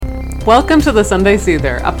Welcome to The Sunday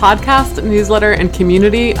Soother, a podcast, newsletter, and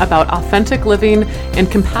community about authentic living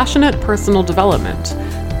and compassionate personal development.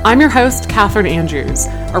 I'm your host, Catherine Andrews,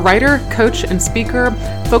 a writer, coach, and speaker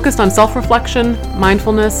focused on self-reflection,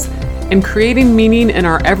 mindfulness, and creating meaning in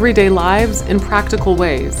our everyday lives in practical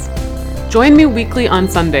ways. Join me weekly on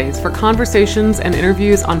Sundays for conversations and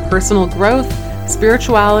interviews on personal growth,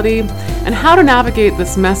 spirituality, and how to navigate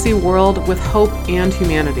this messy world with hope and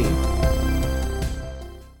humanity.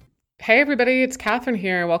 Hey everybody, it's Catherine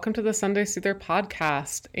here. Welcome to the Sunday Soother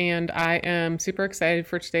podcast. And I am super excited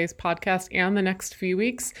for today's podcast and the next few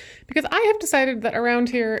weeks because I have decided that around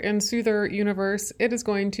here in Soother Universe, it is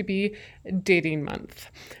going to be dating month.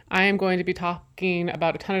 I am going to be talking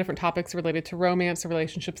about a ton of different topics related to romance,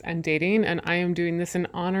 relationships, and dating. And I am doing this in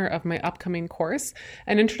honor of my upcoming course,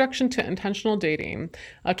 An Introduction to Intentional Dating,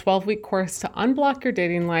 a 12-week course to unblock your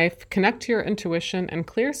dating life, connect to your intuition, and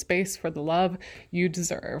clear space for the love you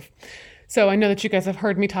deserve. So I know that you guys have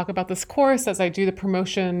heard me talk about this course as I do the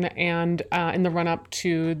promotion and in the run-up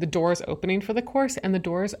to the doors opening for the course. And the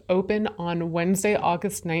doors open on Wednesday,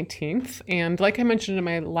 August 19th. And like I mentioned in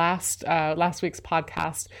my last week's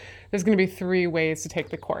podcast, there's going to be 3 ways to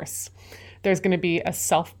take the course. There's going to be a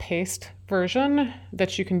self-paced version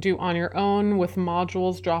that you can do on your own with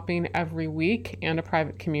modules dropping every week and a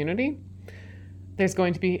private community. There's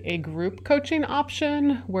going to be a group coaching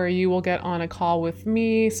option where you will get on a call with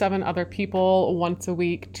me, 7 other people once a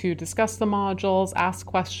week to discuss the modules, ask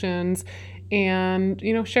questions, and,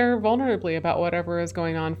 share vulnerably about whatever is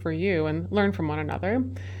going on for you and learn from one another.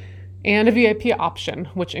 And a VIP option,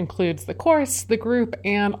 which includes the course, the group,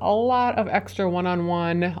 and a lot of extra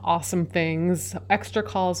one-on-one awesome things, extra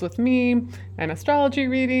calls with me, an astrology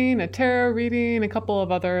reading, a tarot reading, a couple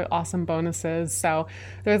of other awesome bonuses. So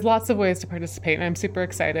there's lots of ways to participate, and I'm super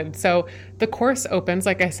excited. So the course opens,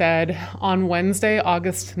 like I said, on Wednesday,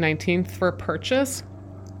 August 19th for purchase.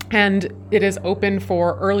 And it is open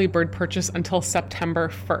for early bird purchase until September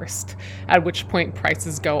 1st, at which point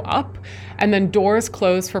prices go up. And then doors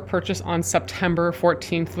close for purchase on September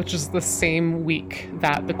 14th, which is the same week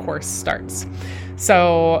that the course starts.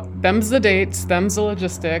 So them's the dates, them's the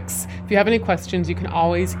logistics. If you have any questions, you can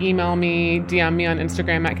always email me, DM me on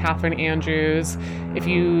Instagram at Catherine Andrews. If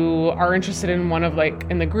you are interested in one of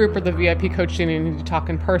in the group or the VIP coaching and you need to talk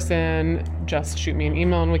in person, just shoot me an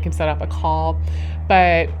email and we can set up a call.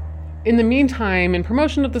 But in the meantime, in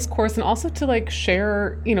promotion of this course and also to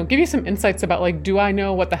share, give you some insights about do I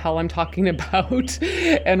know what the hell I'm talking about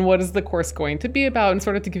and what is the course going to be about, and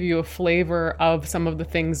sort of to give you a flavor of some of the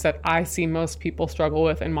things that I see most people struggle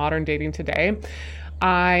with in modern dating today.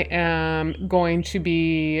 I am going to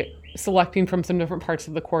be selecting from some different parts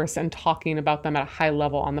of the course and talking about them at a high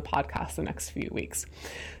level on the podcast the next few weeks.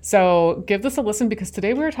 So give this a listen, because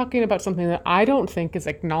today we're talking about something that I don't think is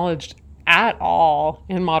acknowledged at all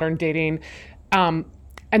in modern dating. And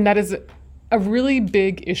that is a really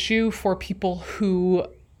big issue for people who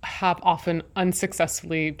have often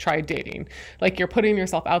unsuccessfully tried dating. You're putting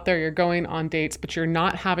yourself out there, you're going on dates, but you're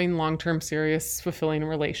not having long-term, serious, fulfilling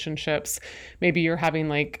relationships. Maybe you're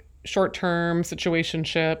having short-term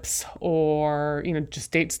situationships, or,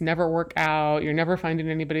 just dates never work out. You're never finding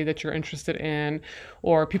anybody that you're interested in,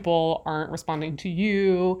 or people aren't responding to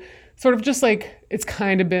you. Sort of just it's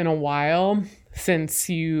kind of been a while since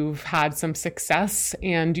you've had some success,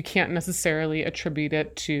 and you can't necessarily attribute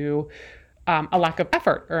it to a lack of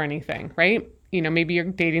effort or anything, right? Maybe you're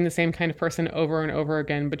dating the same kind of person over and over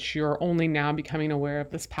again, but you're only now becoming aware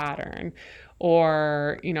of this pattern.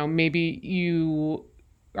 Or, maybe you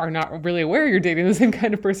are not really aware you're dating the same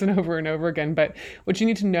kind of person over and over again. But what you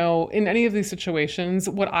need to know in any of these situations,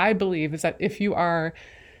 what I believe is that if you are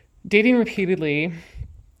dating repeatedly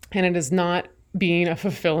and it is not being a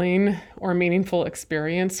fulfilling or meaningful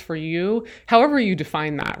experience for you, however you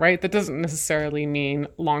define that, right? That doesn't necessarily mean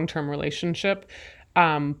long-term relationship,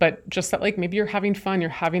 but just that maybe you're having fun, you're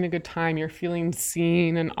having a good time, you're feeling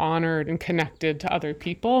seen and honored and connected to other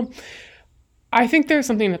people. I think there's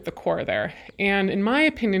something at the core there. And in my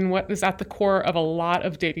opinion, what is at the core of a lot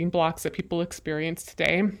of dating blocks that people experience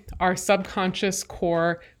today are subconscious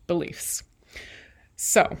core beliefs.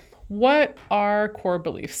 So, what are core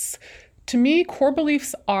beliefs? To me, core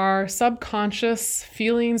beliefs are subconscious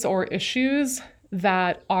feelings or issues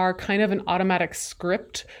that are kind of an automatic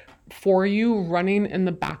script for you running in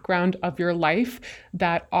the background of your life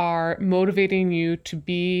that are motivating you to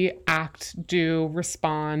be, act, do,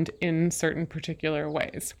 respond in certain particular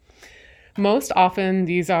ways. Most often,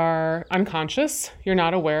 these are unconscious. You're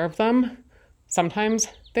not aware of them. Sometimes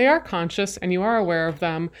they are conscious and you are aware of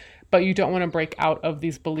them, but you don't want to break out of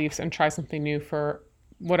these beliefs and try something new for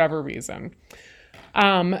whatever reason.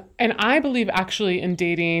 And I believe actually in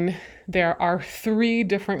dating, there are 3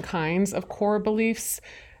 different kinds of core beliefs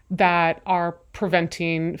that are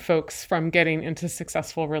preventing folks from getting into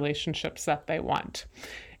successful relationships that they want.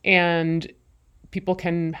 And people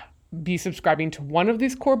can be subscribing to one of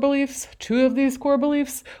these core beliefs, 2 of these core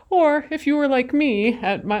beliefs, or if you were like me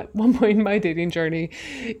at one point in my dating journey,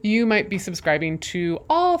 you might be subscribing to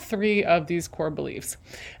all 3 of these core beliefs.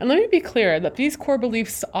 And let me be clear that these core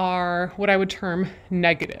beliefs are what I would term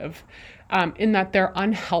negative, in that they're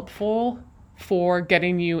unhelpful for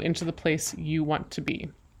getting you into the place you want to be.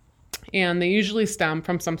 And they usually stem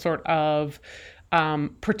from some sort of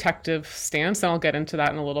protective stance. And I'll get into that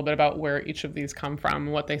in a little bit about where each of these come from,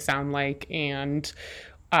 what they sound like, and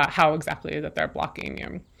how exactly that they're blocking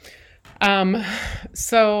you.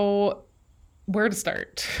 So where to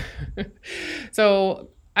start? So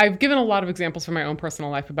I've given a lot of examples from my own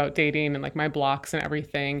personal life about dating and like my blocks and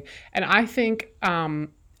everything. And I think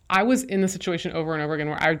I was in the situation over and over again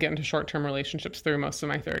where I would get into short-term relationships through most of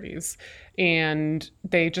my 30s. And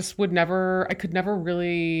they just I could never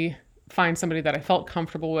really find somebody that I felt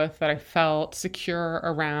comfortable with, that I felt secure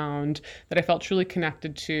around, that I felt truly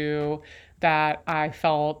connected to, that I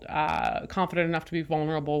felt confident enough to be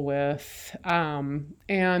vulnerable with.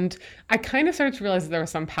 And I kind of started to realize that there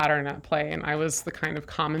was some pattern at play, and I was the kind of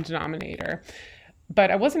common denominator. But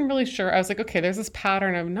I wasn't really sure. I was like, okay, there's this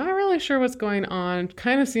pattern. I'm not really sure what's going on.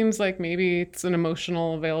 Kind of seems like maybe it's an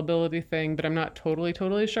emotional availability thing, but I'm not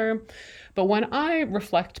totally sure. But when I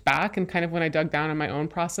reflect back and kind of when I dug down on my own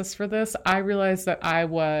process for this, I realized that I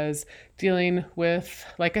was dealing with,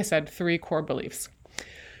 like I said, 3 core beliefs.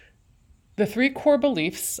 The 3 core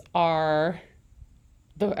beliefs are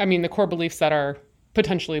the core beliefs that are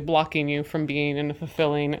potentially blocking you from being in a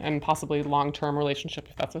fulfilling and possibly long-term relationship,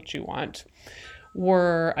 if that's what you want,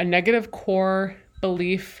 were a negative core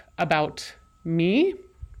belief about me,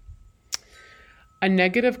 a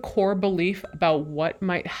negative core belief about what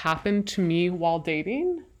might happen to me while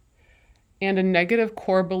dating, and a negative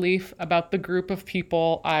core belief about the group of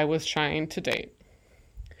people I was trying to date.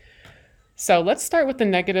 So let's start with the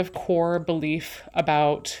negative core belief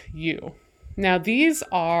about you. Now, these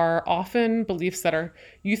are often beliefs that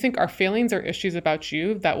you think are failings or issues about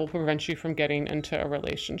you that will prevent you from getting into a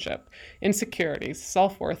relationship. Insecurities,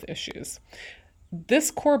 self-worth issues.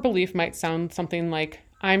 This core belief might sound something like,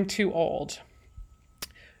 I'm too old.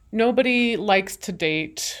 Nobody likes to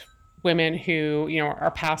date women who,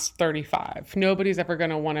 are past 35. Nobody's ever going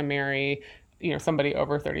to want to marry, somebody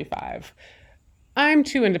over 35. I'm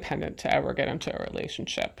too independent to ever get into a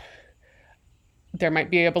relationship. There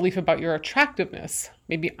might be a belief about your attractiveness.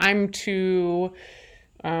 Maybe I'm too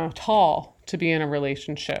tall to be in a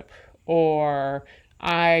relationship, or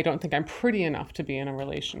I don't think I'm pretty enough to be in a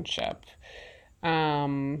relationship.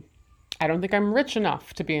 I don't think I'm rich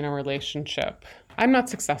enough to be in a relationship. I'm not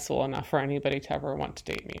successful enough for anybody to ever want to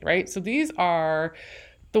date me, right? So these are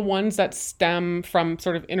the ones that stem from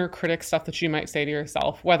sort of inner critic stuff that you might say to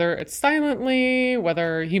yourself, whether it's silently,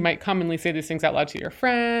 whether you might commonly say these things out loud to your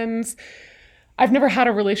friends. I've never had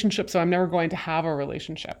a relationship, so I'm never going to have a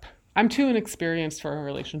relationship. I'm too inexperienced for a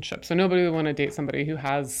relationship, so nobody would want to date somebody who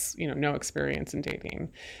has, no experience in dating.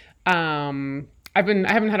 I haven't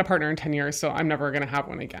had a partner in 10 years, so I'm never going to have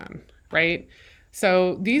one again, right?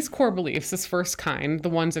 So these core beliefs, this first kind, the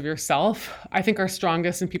ones of yourself, I think are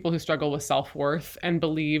strongest in people who struggle with self-worth and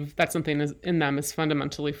believe that something in them is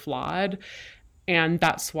fundamentally flawed, and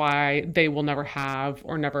that's why they will never have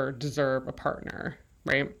or never deserve a partner.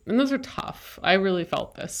 Right? And those are tough. I really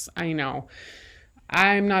felt this. I know.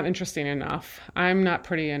 I'm not interesting enough. I'm not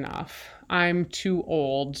pretty enough. I'm too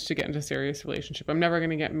old to get into a serious relationship. I'm never going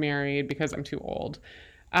to get married because I'm too old.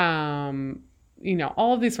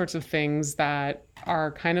 All of these sorts of things that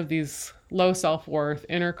are kind of these low self-worth,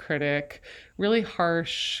 inner critic, really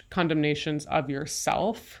harsh condemnations of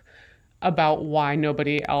yourself about why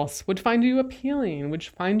nobody else would find you appealing, would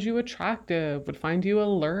find you attractive, would find you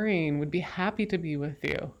alluring, would be happy to be with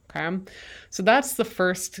you, okay? So that's the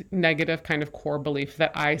first negative kind of core belief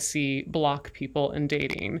that I see block people in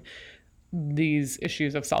dating, these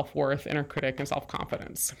issues of self-worth, inner critic, and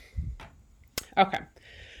self-confidence. Okay.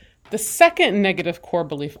 The second negative core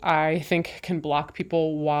belief I think can block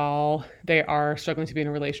people while they are struggling to be in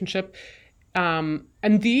a relationship, and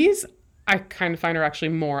these I kind of find are actually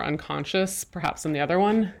more unconscious, perhaps, than the other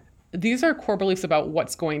one. These are core beliefs about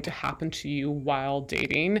what's going to happen to you while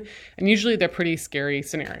dating. And usually they're pretty scary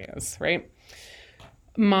scenarios, right?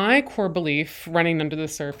 My core belief running under the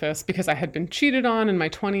surface, because I had been cheated on in my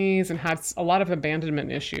 20s and had a lot of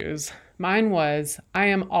abandonment issues, mine was I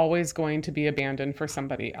am always going to be abandoned for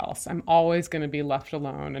somebody else. I'm always going to be left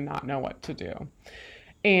alone and not know what to do.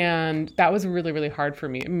 And that was really, really hard for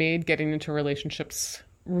me. It made getting into relationships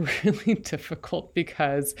really difficult,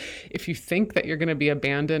 because if you think that you're going to be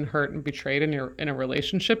abandoned, hurt, and betrayed in a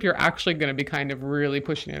relationship, you're actually going to be kind of really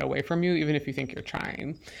pushing it away from you, even if you think you're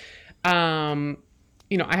trying.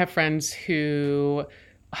 I have friends who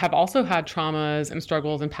have also had traumas and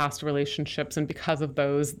struggles in past relationships. And because of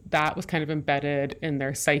those, that was kind of embedded in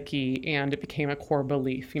their psyche, and it became a core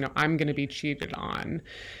belief. I'm going to be cheated on.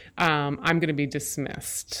 I'm going to be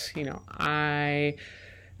dismissed. I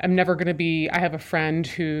have a friend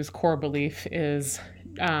whose core belief is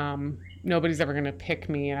nobody's ever going to pick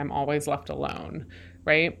me and I'm always left alone.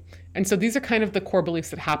 Right? And so these are kind of the core beliefs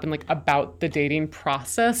that happen like about the dating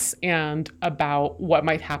process and about what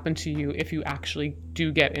might happen to you if you actually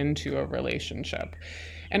do get into a relationship.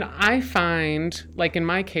 And I find, like in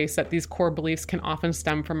my case, that these core beliefs can often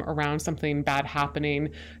stem from around something bad happening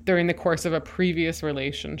during the course of a previous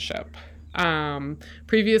relationship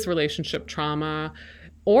trauma,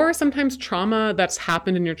 or sometimes trauma that's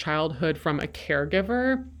happened in your childhood from a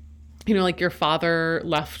caregiver. Like your father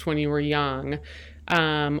left when you were young.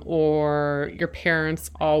 Or your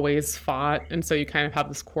parents always fought. And so you kind of have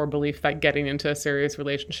this core belief that getting into a serious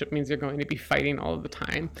relationship means you're going to be fighting all of the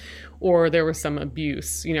time. Or there was some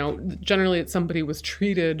abuse. Generally somebody was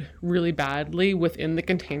treated really badly within the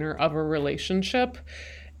container of a relationship.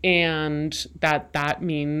 And that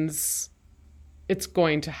means it's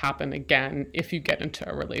going to happen again if you get into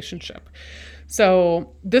a relationship.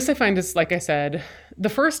 So this I find is, like I said, the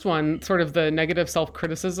first one, sort of the negative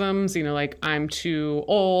self-criticisms, like I'm too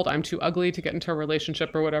old, I'm too ugly to get into a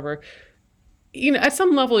relationship or whatever. At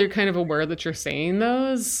some level, you're kind of aware that you're saying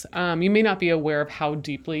those. You may not be aware of how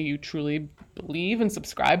deeply you truly believe and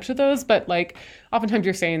subscribe to those, but like oftentimes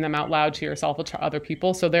you're saying them out loud to yourself or to other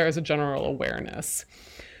people. So there is a general awareness.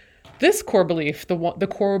 This core belief, the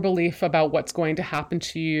core belief about what's going to happen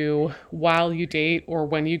to you while you date or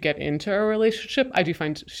when you get into a relationship, I do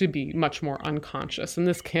find should be much more unconscious. And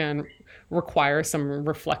this can require some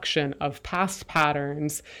reflection of past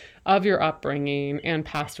patterns of your upbringing and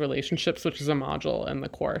past relationships, which is a module in the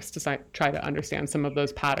course to try to understand some of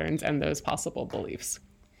those patterns and those possible beliefs.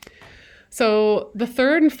 So the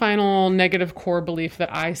third and final negative core belief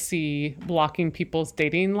that I see blocking people's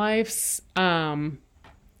dating lives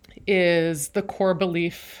is the core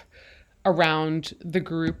belief around the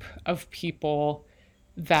group of people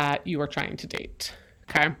that you are trying to date.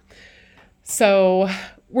 Okay. So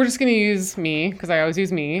we're just going to use me, because I always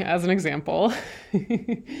use me as an example.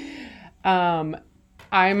 I'm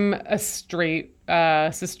a straight,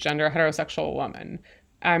 cisgender, heterosexual woman.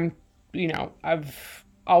 I've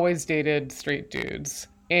always dated straight dudes.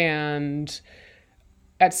 And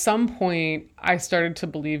at some point, I started to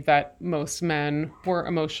believe that most men were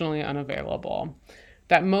emotionally unavailable,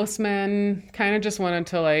 that most men kind of just wanted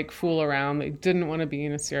to like fool around. They didn't want to be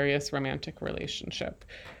in a serious romantic relationship,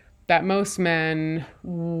 that most men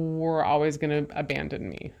were always going to abandon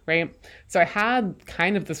me, right? So I had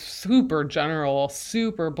kind of this super general,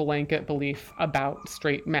 super blanket belief about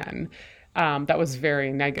straight men that was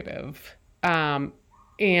very negative. And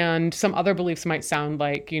some other beliefs might sound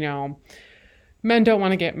like, men don't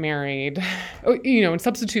want to get married, and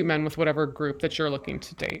substitute men with whatever group that you're looking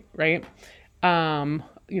to date, right?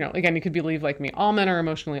 Again, you could believe like me, all men are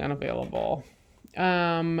emotionally unavailable.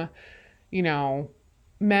 Men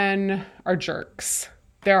are jerks.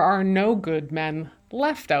 There are no good men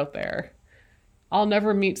left out there. I'll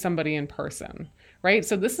never meet somebody in person, right?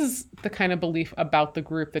 So this is the kind of belief about the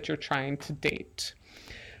group that you're trying to date.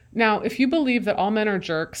 Now, if you believe that all men are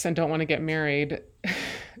jerks and don't want to get married,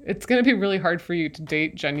 it's going to be really hard for you to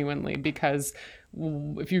date genuinely, because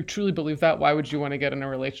if you truly believe that, why would you want to get in a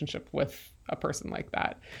relationship with a person like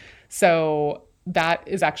that? So that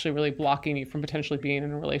is actually really blocking you from potentially being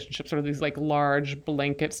in a relationship, sort of these like large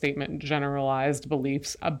blanket statement, generalized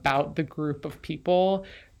beliefs about the group of people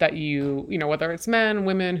that whether it's men,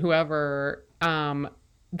 women, whoever,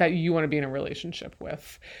 that you want to be in a relationship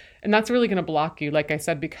with. And that's really going to block you, like I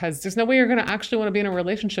said, because there's no way you're going to actually want to be in a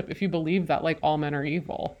relationship if you believe that like all men are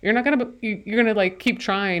evil. You're going to like keep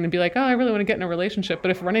trying and be like, oh, I really want to get in a relationship.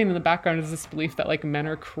 But if running in the background is this belief that like men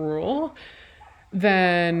are cruel,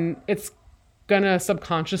 then it's going to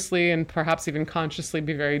subconsciously and perhaps even consciously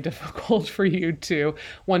be very difficult for you to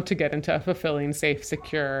want to get into a fulfilling, safe,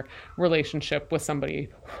 secure relationship with somebody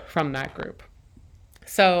from that group.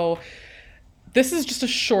 So this is just a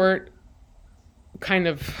short kind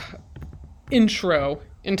of intro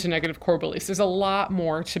into negative core beliefs. There's a lot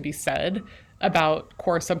more to be said about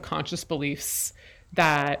core subconscious beliefs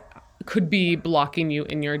that could be blocking you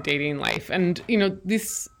in your dating life. And,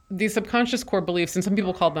 these subconscious core beliefs, and some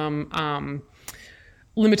people call them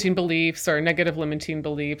limiting beliefs or negative limiting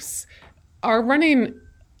beliefs, are running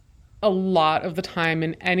a lot of the time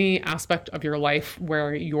in any aspect of your life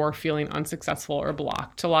where you're feeling unsuccessful or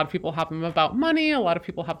blocked. A lot of people have them about money. A lot of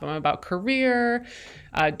people have them about career,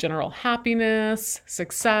 general happiness,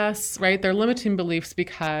 success, right? They're limiting beliefs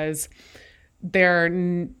because they're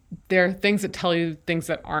things that tell you things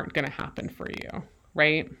that aren't going to happen for you,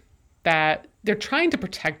 right? That they're trying to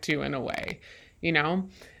protect you in a way,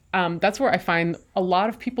 That's where I find a lot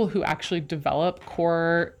of people who actually develop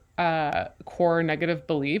core negative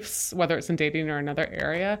beliefs, whether it's in dating or another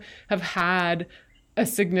area, have had a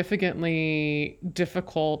significantly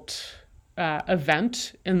difficult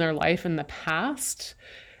event in their life in the past.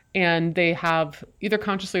 And they have either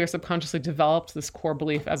consciously or subconsciously developed this core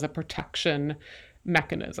belief as a protection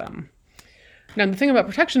mechanism. Now, the thing about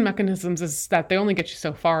protection mechanisms is that they only get you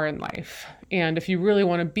so far in life. And if you really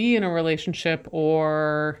want to be in a relationship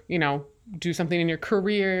or, do something in your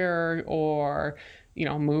career or,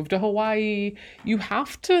 move to Hawaii, you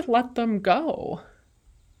have to let them go,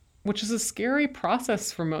 which is a scary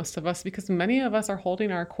process for most of us because many of us are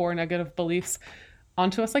holding our core negative beliefs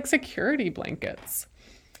onto us like security blankets.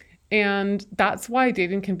 And that's why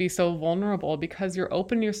dating can be so vulnerable, because you're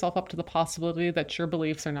opening yourself up to the possibility that your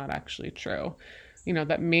beliefs are not actually true.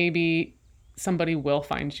 That maybe somebody will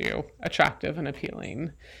find you attractive and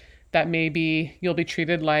appealing, that maybe you'll be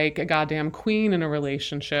treated like a goddamn queen in a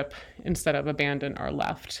relationship instead of abandoned or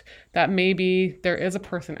left, that maybe there is a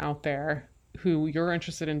person out there who you're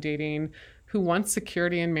interested in dating who wants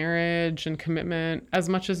security in marriage and commitment as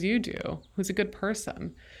much as you do, who's a good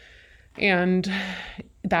person. And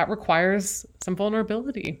that requires some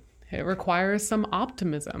vulnerability. It requires some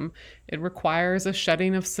optimism. It requires a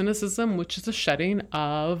shedding of cynicism, which is a shedding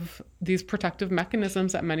of these protective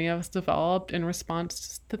mechanisms that many of us developed in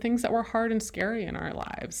response to things that were hard and scary in our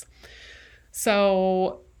lives.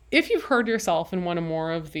 So if you've heard yourself in one or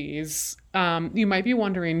more of these, you might be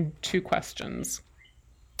wondering two questions.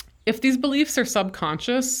 If these beliefs are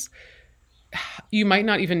subconscious, you might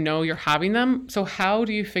not even know you're having them. So how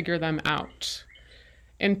do you figure them out?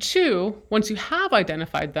 And two, once you have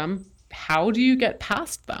identified them, how do you get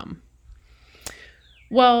past them?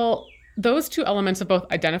 Well, those two elements of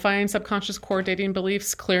both identifying subconscious core dating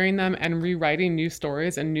beliefs, clearing them, and rewriting new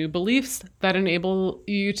stories and new beliefs that enable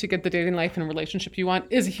you to get the dating life and relationship you want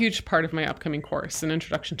is a huge part of my upcoming course, An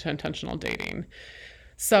Introduction to Intentional Dating.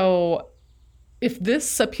 So if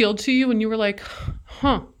this appealed to you and you were like,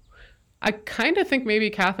 I kind of think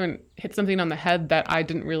maybe Catherine hit something on the head that I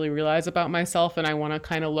didn't really realize about myself, and I want to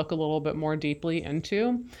kind of look a little bit more deeply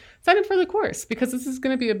into, sign up for the course, because this is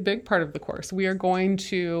going to be a big part of the course. We are going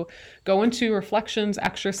to go into reflections,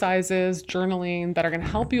 exercises, journaling that are going to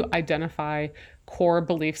help you identify core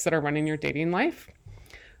beliefs that are running your dating life.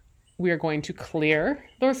 We are going to clear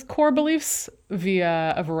those core beliefs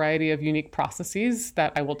via a variety of unique processes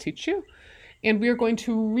that I will teach you. And we are going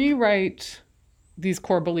to rewrite these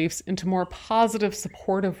core beliefs into more positive,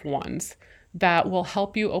 supportive ones that will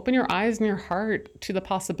help you open your eyes and your heart to the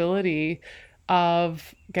possibility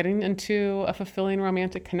of getting into a fulfilling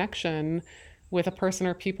romantic connection with a person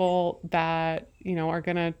or people that, are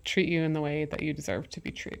going to treat you in the way that you deserve to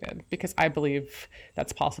be treated. Because I believe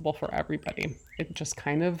that's possible for everybody. It just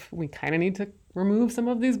we need to remove some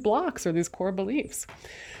of these blocks or these core beliefs.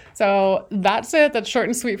 So that's it. That's short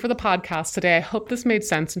and sweet for the podcast today. I hope this made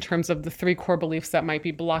sense in terms of the 3 core beliefs that might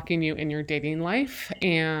be blocking you in your dating life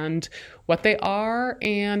and what they are.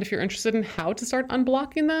 And if you're interested in how to start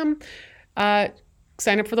unblocking them,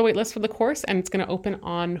 sign up for the waitlist for the course, and it's going to open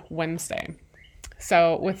on Wednesday.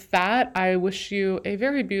 So with that, I wish you a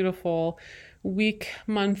very beautiful week,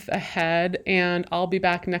 month ahead, and I'll be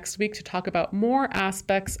back next week to talk about more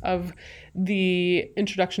aspects of the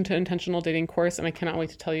Introduction to Intentional Dating course, and I cannot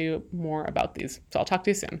wait to tell you more about these. So I'll talk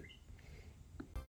to you soon.